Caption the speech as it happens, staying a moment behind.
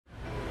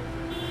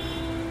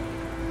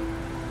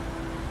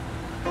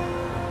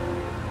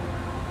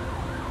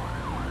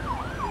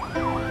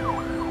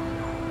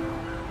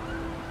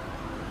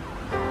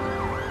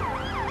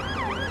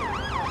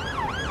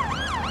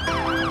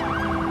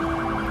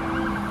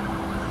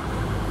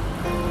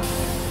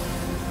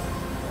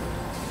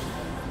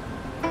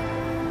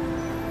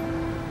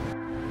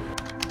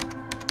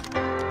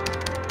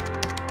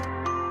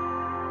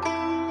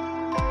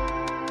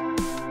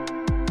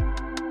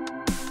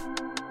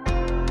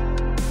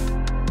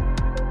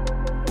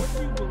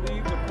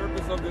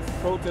of this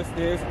protest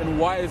is, and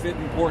why is it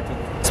important?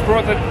 This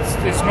protest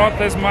is not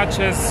as much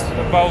as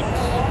about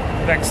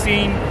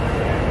vaccine.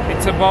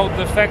 It's about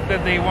the fact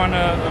that they want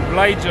to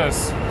oblige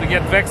us to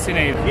get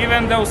vaccinated.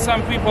 Even though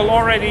some people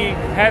already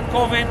had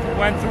COVID,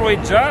 went through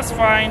it just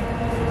fine,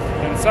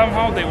 and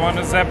somehow they want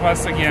to zap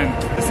us again.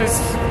 This is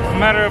a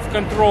matter of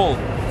control.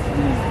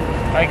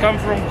 I come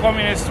from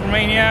communist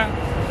Romania.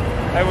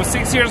 I was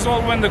 6 years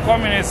old when the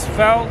communists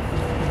fell,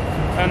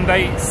 and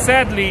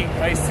sadly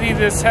I see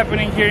this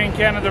happening here in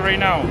Canada right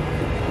now.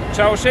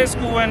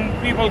 Ceausescu, when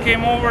people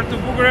came over to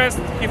Bucharest,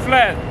 he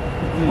fled.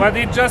 What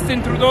did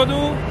Justin Trudeau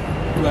do?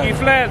 He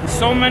fled.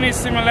 So many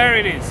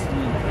similarities.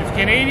 If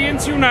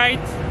Canadians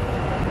unite,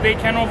 they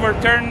can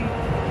overturn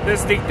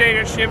this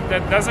dictatorship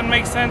that doesn't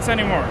make sense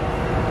anymore.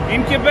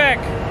 In Quebec,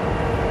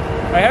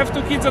 I have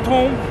 2 kids at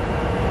home.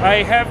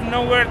 I have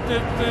nowhere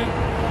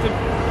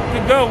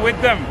to go with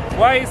them.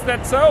 Why is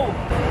that so?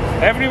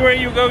 Everywhere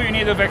you go, you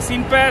need a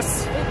vaccine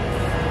pass.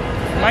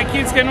 My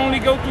kids can only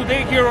go to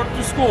daycare or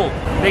to school.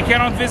 They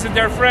cannot visit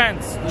their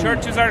friends.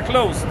 Churches are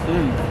closed.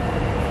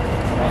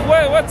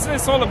 Well, what's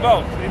this all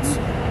about? It's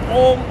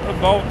all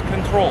about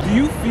control. Do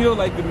you feel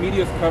like the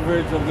media's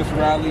coverage of this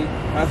rally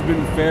has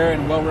been fair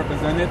and well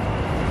represented?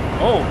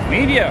 Oh,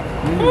 media!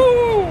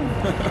 Woo!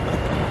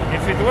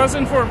 If it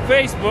wasn't for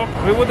Facebook,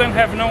 we wouldn't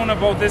have known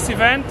about this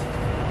event.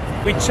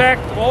 We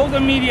checked all the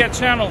media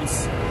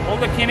channels, all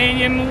the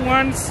Canadian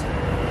ones.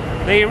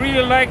 They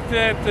really like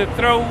to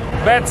throw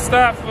bad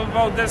stuff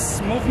about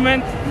this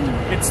movement.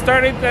 It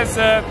started as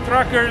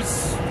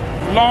truckers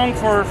long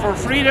for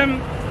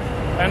freedom,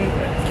 and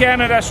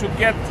Canada should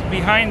get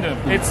behind them.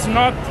 It's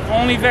not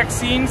only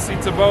vaccines,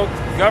 it's about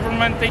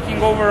government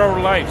taking over our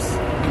lives.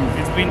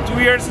 It's been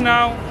 2 years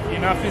now,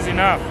 enough is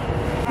enough.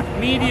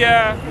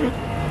 Media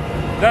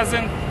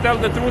doesn't tell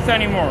the truth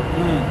anymore.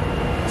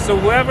 So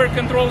whoever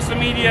controls the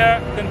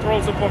media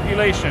controls the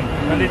population,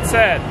 and it's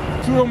sad.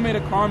 Trudeau made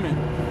a comment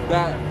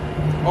that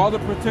all the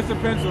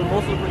participants, or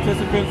most of the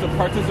participants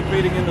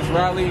participating in this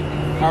rally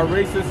are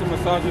racist and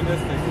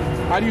misogynistic.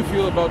 How do you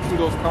feel about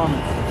Trudeau's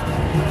comments?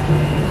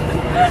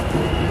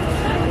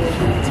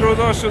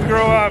 Trudeau should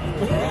grow up.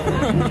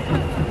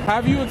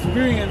 Have you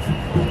experienced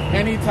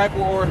any type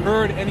of, or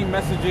heard any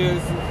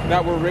messages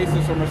that were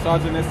racist or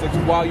misogynistic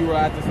while you were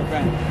at this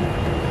event?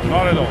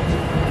 Not at all.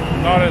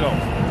 Not at all.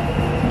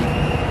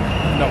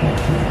 No.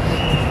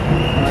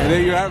 All right,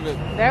 there you have it.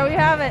 There we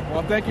have it.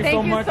 Well, thank you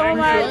so much. Thank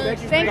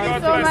you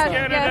so much.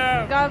 Canada.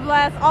 Yes, God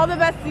bless. All the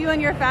best to you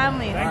and your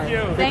family. Thank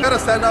you. We gotta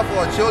stand up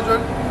for our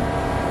children,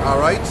 our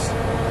rights.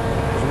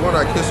 We want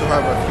our kids to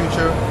have a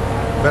future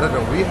better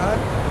than we had.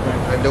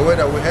 And the way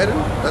that we're heading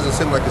doesn't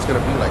seem like it's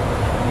gonna be like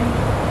that.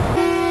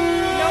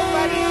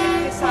 Nobody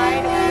should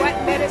decide what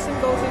medicine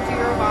goes into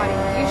your body.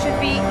 You should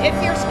be, if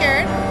you're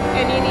scared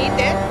and you need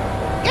it,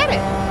 get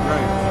it.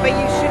 Right. But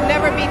you should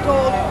never be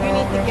told you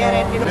need to get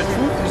it. The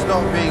truth is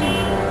not being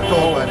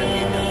told by the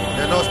media.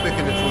 They're not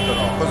speaking the truth at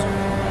all. Because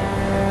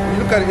when you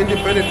look at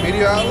independent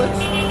media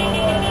outlets,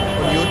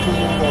 on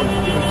YouTube, on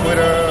even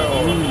Twitter,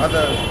 or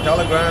other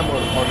Telegram, or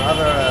on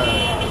other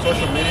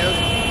social medias,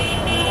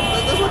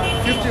 there's like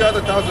 50 other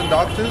thousand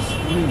doctors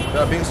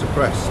that are being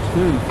suppressed.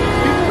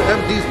 People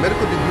with MDs,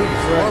 medical degrees,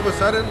 all of a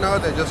sudden now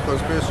they're just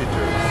conspiracy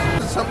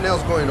theories. There's something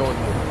else going on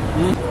here.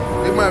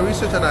 In my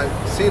research, and I've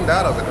seen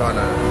that, I was like, oh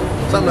no,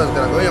 something's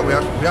gonna go, yeah, we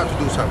have to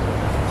do something.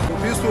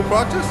 Peaceful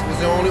protest is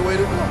the only way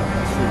to do it.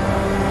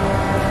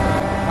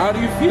 How do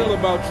you feel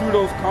about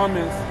Trudeau's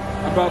comments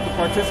about the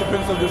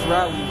participants of this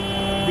rally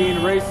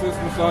being racist,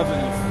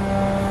 misogynist?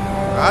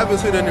 I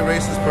haven't seen any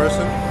racist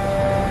person.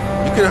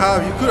 You could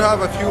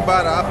have a few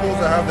bad apples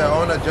that have their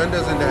own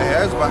agendas in their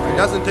heads, but it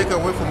doesn't take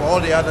away from all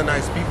the other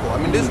nice people.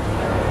 I mean,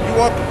 you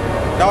walk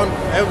down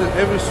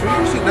every street,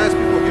 you see nice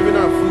people giving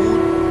out food,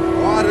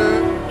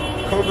 water,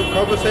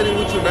 conversating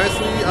with you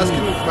nicely,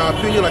 asking my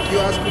opinion like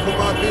you're asking for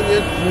my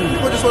opinion.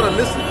 People just want to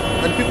listen,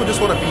 and people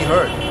just want to be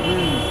heard.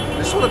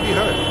 They just want to be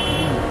heard.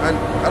 And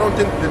I don't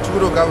think the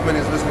Trudeau government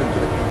is listening to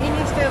them. He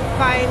needs to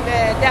find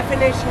a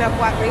definition of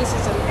what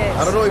racism is.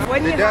 I don't know if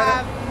when you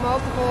have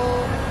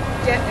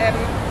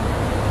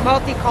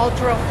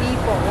multicultural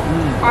people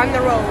on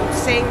the road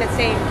saying the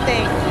same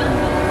thing,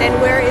 then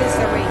where is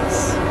the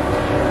race?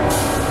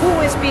 Who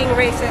is being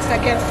racist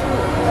against who?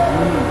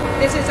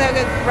 This is a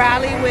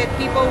rally with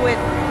people with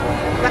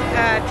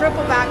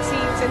triple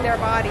vaccines in their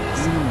bodies,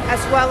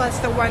 as well as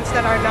the ones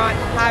that are not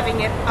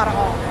having it at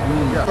all.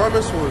 Yeah.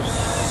 Thomas was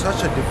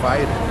such a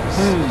divider.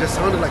 It just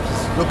sounded like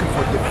he's looking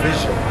for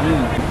division.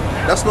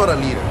 That's not a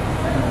leader.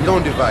 You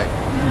don't divide.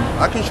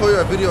 I can show you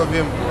a video of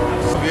him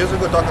some years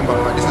ago talking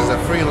about this is a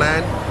free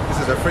land, this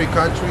is a free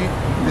country,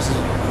 this is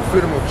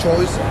freedom of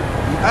choice,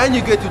 and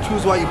you get to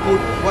choose what you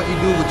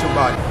do with your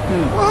body.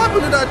 What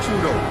happened to that,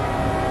 Trudeau?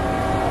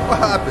 What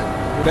happened?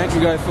 Thank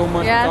you guys so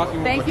much for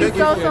talking. Thank you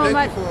so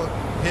much. Thank you for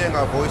hearing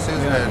our voices,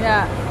 and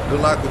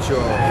good luck with your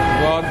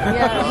vlog.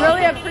 Yeah,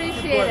 really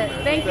appreciate it.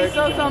 Thank you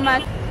so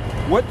much.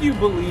 What do you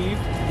believe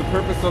the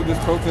purpose of this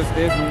protest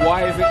is, and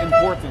why is it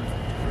important?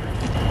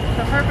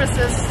 The purpose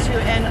is to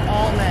end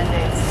all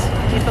mandates.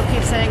 People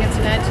keep saying it's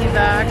an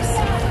anti-vax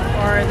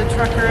or the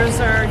truckers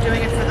are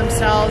doing it for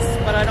themselves,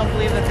 but I don't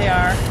believe that they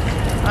are.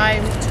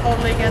 I'm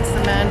totally against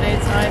the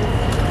mandates. I'm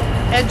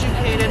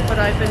educated, but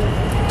I've been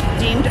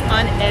deemed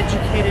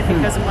uneducated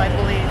because of my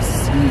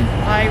beliefs.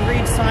 I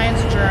read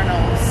science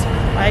journals.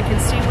 I can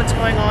see what's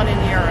going on in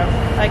Europe.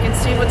 I can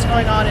see what's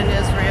going on in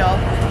Israel.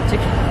 To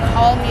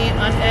call me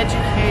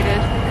uneducated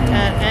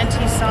and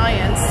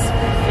anti-science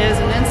is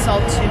an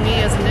insult to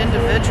me as an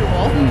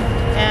individual,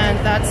 and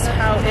that's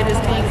how it is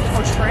being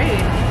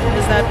portrayed,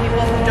 is that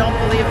people who don't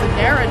believe the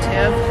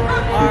narrative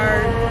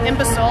are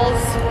imbeciles,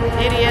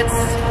 idiots,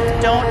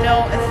 don't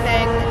know a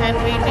thing, and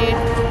we need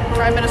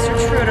Prime Minister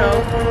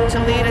Trudeau to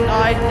lead and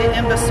guide the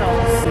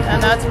imbeciles,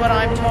 and that's what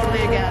I'm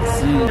totally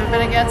against. I've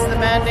been against the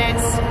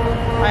mandates.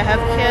 I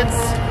have kids.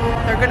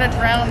 They're going to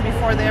drown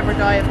before they ever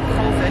die of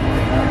COVID.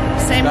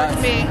 Same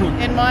with me.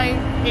 In my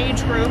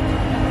age group,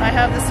 I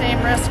have the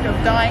same risk of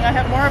dying. I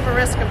have more of a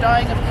risk of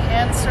dying of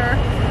cancer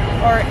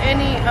or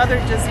any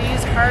other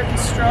disease, heart and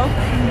stroke.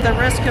 The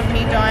risk of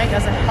me dying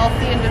as a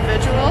healthy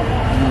individual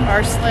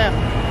are slim,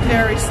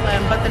 very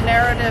slim. But the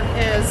narrative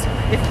is,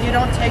 if you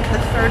don't take the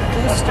third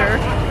booster,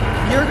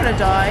 you're going to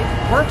die,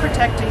 we're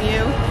protecting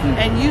you,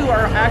 and you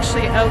are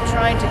actually out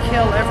trying to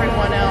kill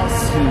everyone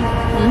else.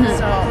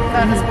 So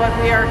that is what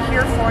we are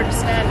here for, to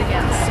stand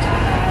against.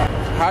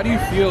 How do you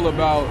feel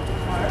about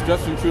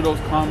Justin Trudeau's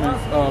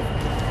comments of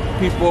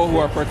people who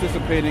are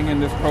participating in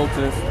this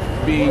protest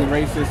being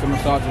racist and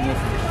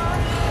misogynistic?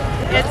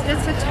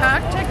 It's a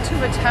tactic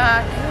to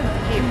attack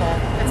people.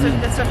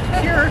 It's a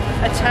pure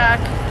attack.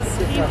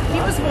 He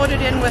was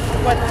voted in with,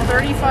 what,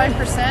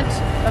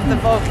 35% of the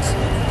vote,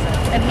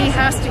 and he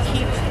has to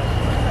keep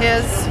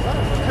his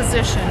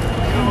position,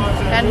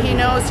 and he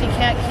knows he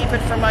can't keep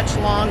it for much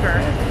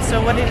longer.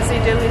 So what does he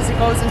do? Is he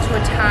goes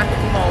into attack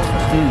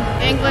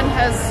mode. England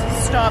has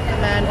stopped the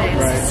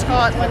mandates.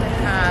 Scotland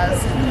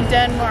has.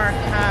 Denmark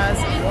has.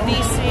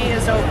 BC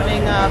is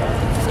opening up.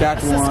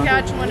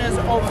 Saskatchewan is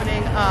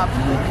opening up.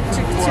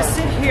 To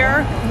sit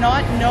here,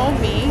 not know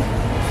me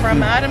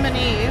from Adam and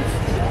Eve,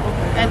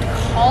 and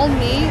call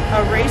me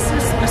a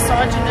racist,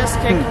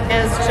 misogynistic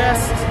is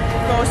just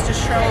goes to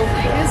show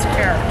his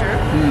character,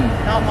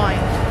 not mine.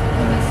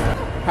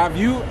 Have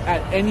you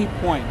at any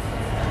point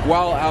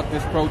while out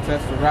this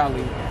protest or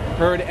rally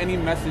heard any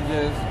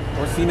messages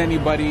or seen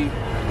anybody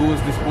who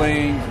is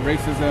displaying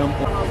racism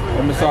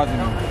or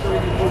misogyny?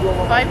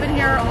 I've been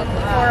here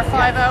for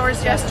 5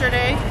 hours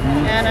yesterday,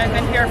 and I've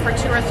been here for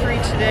 2 or 3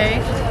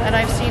 today, and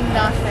I've seen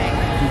nothing.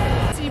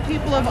 I see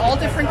people of all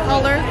different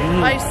color.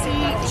 I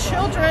see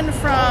children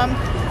from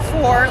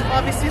 4,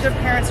 obviously their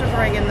parents are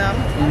bringing them,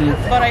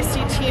 but I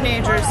see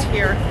teenagers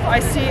here. I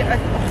see a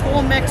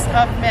whole mix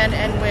of men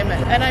and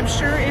women. And I'm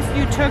sure if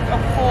you took a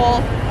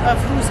poll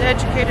of who's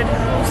educated,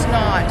 who's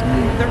not,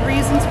 the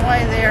reasons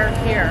why they're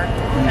here,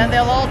 and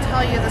they'll all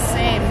tell you the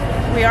same.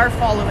 We are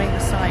following the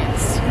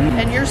science,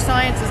 and your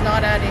science is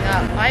not adding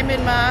up. I'm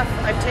in math,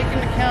 I've taken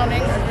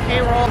accounting,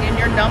 payroll, and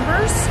your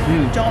numbers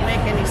don't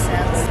make any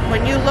sense.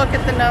 When you look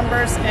at the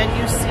numbers and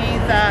you see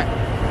that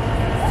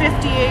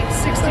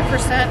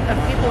 58–60% of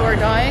people who are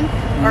dying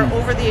are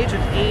over the age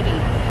of 80.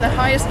 The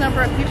highest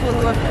number of people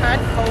who have had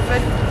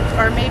COVID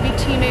are maybe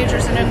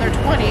teenagers and in their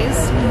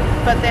 20s,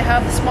 but they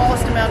have the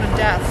smallest amount of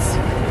deaths.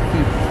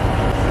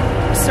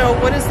 So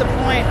what is the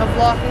point of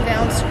locking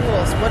down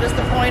schools? What is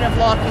the point of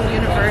locking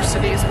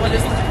universities? What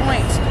is the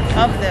point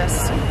of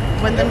this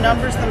when the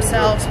numbers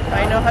themselves,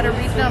 I know how to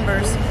read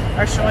numbers,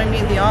 are showing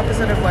me the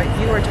opposite of what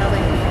you are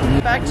telling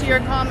me? Back to your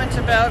comment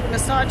about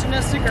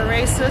misogynistic or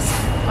racist,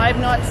 I've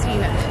not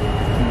seen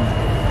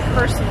it,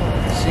 personally.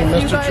 Seen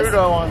Mr.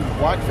 Trudeau on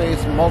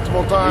blackface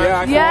multiple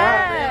times.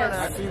 Yeah, Yes.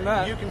 I've seen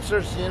that. You can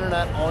search the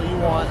internet all you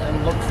want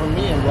and look for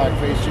me in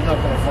blackface. You're not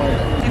going to find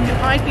it. You can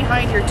hide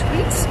behind your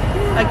tweets.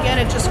 Again,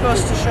 it just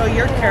goes to show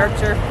your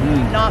character,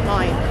 not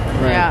mine.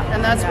 Yeah.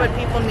 And that's what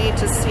people need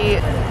to see.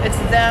 It's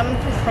them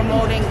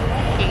promoting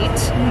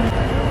hate.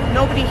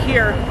 Nobody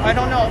here, I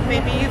don't know,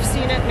 maybe you've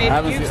seen it,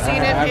 maybe you've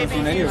seen it,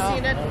 maybe you've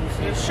seen it.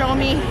 Show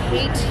me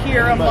hate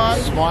here among...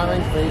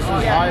 Smiling faces,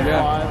 high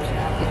fives.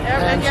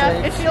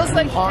 Yeah, it feels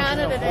like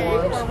Canada Day,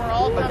 where we're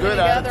all coming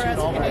together as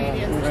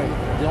Canadians.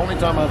 The only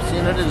time I've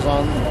seen it is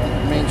on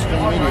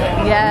mainstream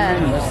media.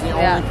 Yes. That's the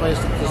only place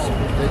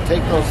that they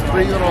take those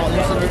 3 little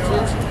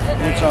incidences,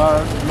 which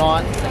are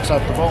not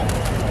acceptable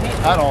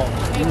at all.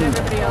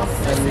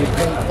 And we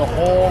paint the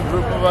whole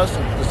group of us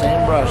with the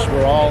same brush.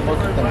 We're all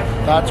looking at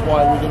them. That's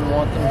why we didn't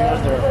want them here.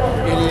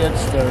 They're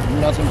idiots.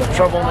 They're nothing but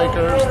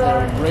troublemakers.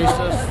 They're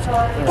racists.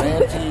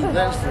 They're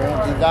anti-this. They're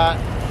anti-that.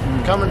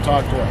 Come and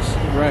talk to us.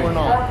 Right. We're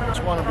not. We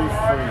just want to be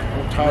free.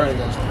 We're tired of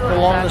this. The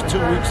longest 2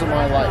 weeks of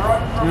my life.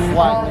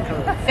 Flatten the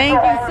curve. Thank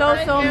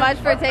you so much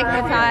for taking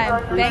the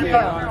time. Thank you.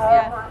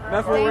 Yeah.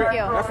 That's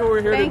what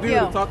we're here to do,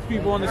 to talk to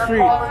people on the street.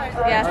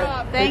 Yes.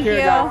 Thank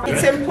you.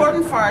 It's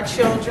important for our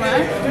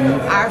children,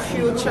 our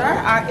future,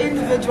 our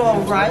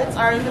individual rights,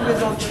 our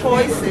individual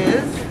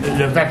choices.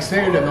 Le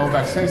vaccin et le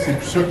non-vaccin, c'est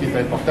tout ça qui est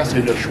important,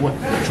 c'est le choix,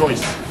 le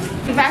choice.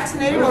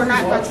 Vaccinated or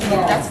not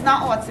vaccinated, that's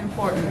not what's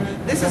important.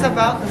 This is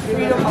about the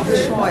freedom of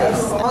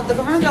choice. The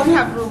government don't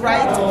have the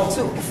right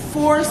to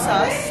force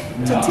us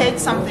to take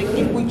something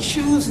if we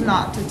choose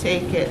not to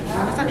take it. You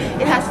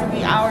understand? It has to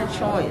be our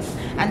choice,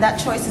 and that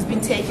choice has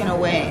been taken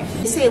away.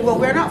 They say, well,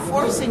 we're not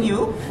forcing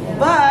you,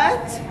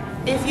 but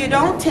if you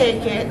don't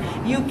take it,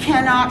 you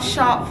cannot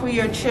shop for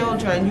your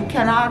children. You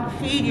cannot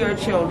feed your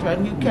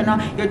children.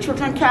 Your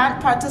children can't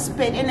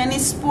participate in any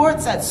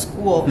sports at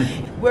school.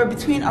 We're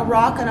between a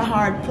rock and a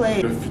hard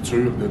place.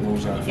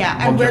 Yeah,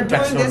 and we're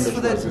doing this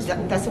for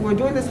we're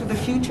doing this for the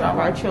future of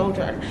our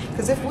children.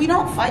 Because if we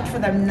don't fight for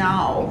them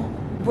now,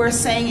 we're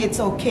saying it's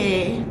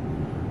okay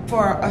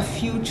for a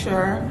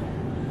future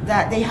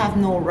that they have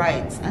no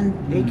rights and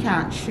they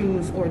can't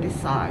choose or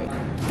decide.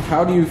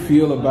 How do you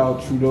feel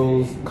about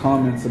Trudeau's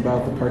comments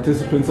about the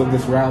participants of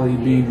this rally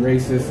being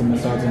racist and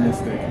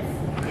misogynistic?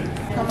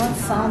 Comment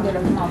sans de la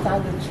commentaire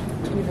de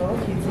Trudeau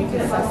qui dit que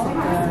ça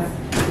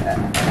c'est un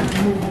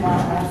mouvement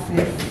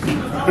raciste.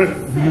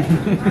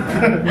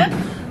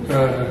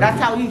 That's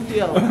how you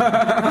feel.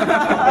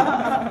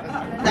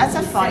 That's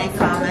a funny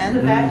comment,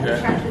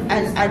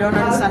 and I don't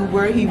understand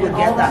where he would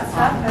get that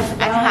from,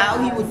 and how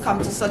he would come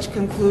to such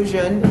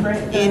conclusion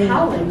in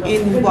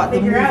what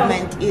the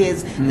movement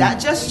is. That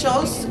just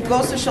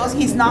goes to show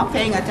he's not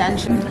paying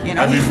attention. You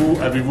know.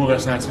 Avez-vous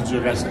ressenti du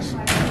racisme?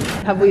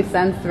 Have we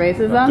sensed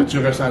racism? As-tu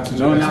ressenti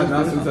du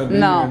racisme?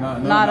 No,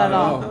 not at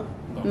all.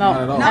 No,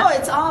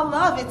 it's all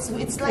love. It's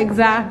like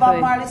exactly. Bob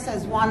Marley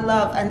says, one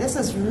love, and this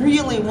is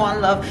really one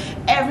love.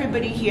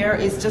 Everybody here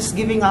is just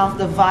giving off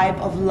the vibe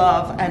of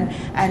love and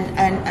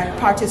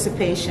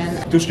participation.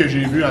 Tout ce que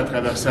j'ai vu en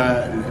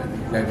traversant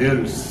la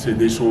ville, c'est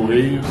des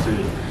sourires,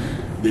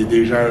 c'est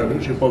des gens heureux.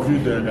 J'ai pas vu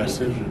de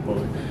racisme.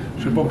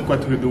 Je sais pas pourquoi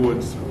Trudeau a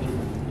dit ça.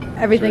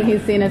 Everything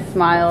he's seen is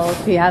smiles.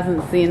 He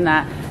hasn't seen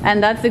that,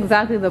 and that's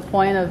exactly the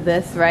point of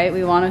this, right?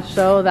 We want to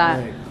show that.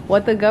 Right.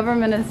 What the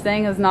government is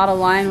saying is not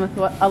aligning with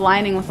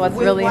what's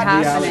really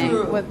happening.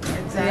 With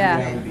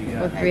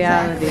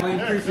reality.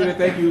 Appreciate it.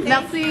 Thank you.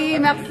 Merci.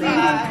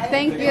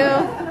 Thank you.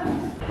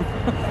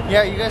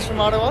 Yeah, you guys from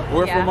Ottawa?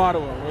 We're from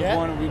Ottawa. We're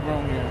born and we've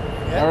grown here.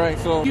 Yeah. All right.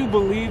 So, what do you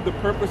believe the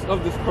purpose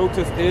of this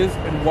protest is,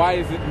 and why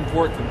is it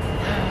important?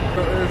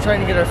 We're trying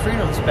to get our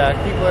freedoms back.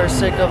 People are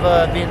sick of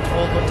being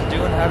told what to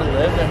do and how to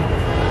live, and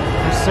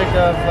they're sick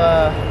of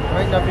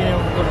not being able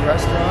to go to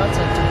restaurants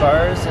and to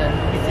bars and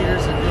movie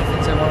theaters and do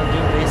things they want to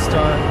do based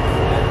on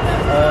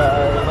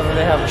whether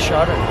they have a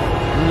shot or not.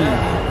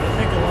 I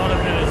think a lot of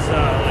it is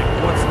like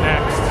what's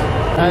next.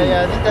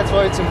 I think that's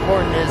why it's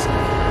important is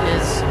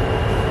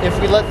if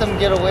we let them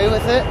get away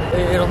with it,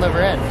 it'll never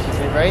end,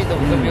 right? They'll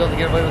be able to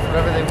get away with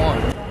whatever they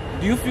want.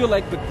 Do you feel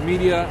like the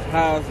media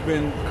has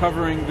been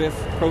covering this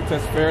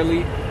protest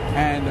fairly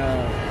and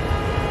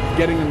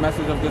getting the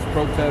message of this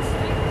protest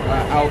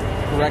out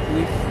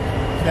correctly?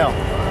 No,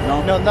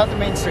 not the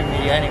mainstream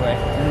media anyway.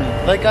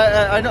 Like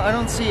I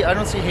don't see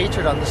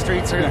hatred on the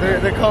streets.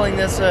 They're calling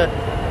this a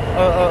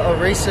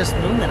racist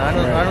movement.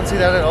 I don't see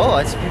that at all.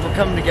 I see people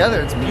coming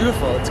together. It's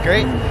beautiful. It's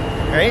great,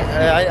 right?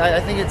 I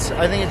think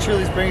it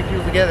truly is bringing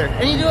people together.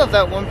 And you do have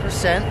that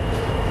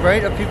 1%,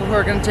 right, of people who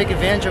are going to take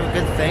advantage of a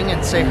good thing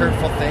and say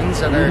hurtful things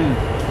that are,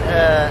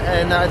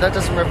 and that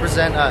doesn't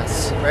represent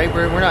us, right?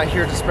 We're not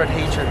here to spread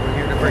hatred. We're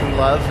here to bring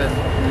love, and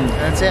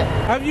that's it.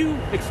 Have you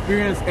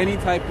experienced any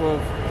type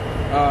of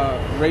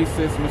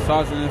racist,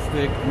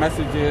 misogynistic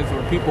messages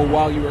or people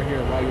while you were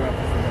here, while you were at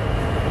this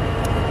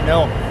event?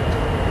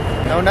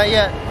 No, not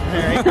yet.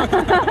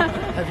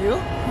 Have you?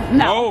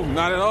 No,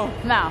 not at all.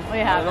 No, we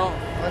haven't. Not at all.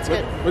 That's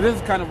good. But this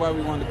is kind of why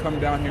we wanted to come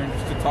down here and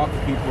just to talk to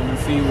people and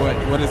see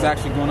what is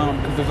actually going on,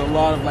 because there's a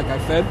lot of, like I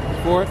said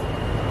before,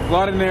 a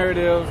lot of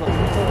narratives. We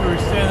were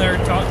standing there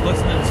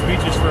listening to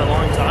speeches for a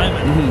long time,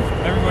 and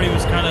everybody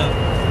was kind of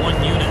one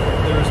unit.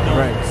 There was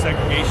no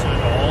segregation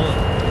at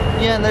all.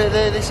 Yeah, and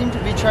they seem to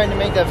be trying to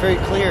make that very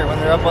clear when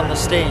they're up on the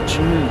stage.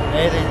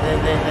 They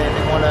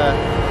want to,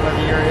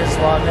 whether you're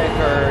Islamic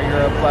or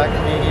you're a black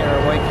Canadian or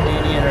a white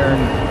Canadian or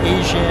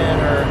Asian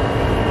or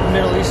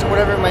Middle East or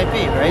whatever it might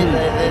be, right?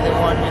 They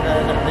want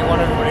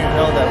everybody to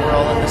know that we're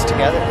all in this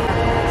together.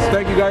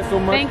 Thank you guys so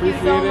much. Thank you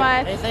so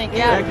much. Hey, thank you.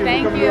 Yeah, Thank you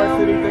for coming to our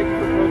city. Thank you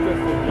for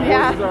protesting.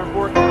 Voices are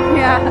important.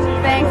 Yeah,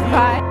 thanks.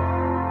 Bye.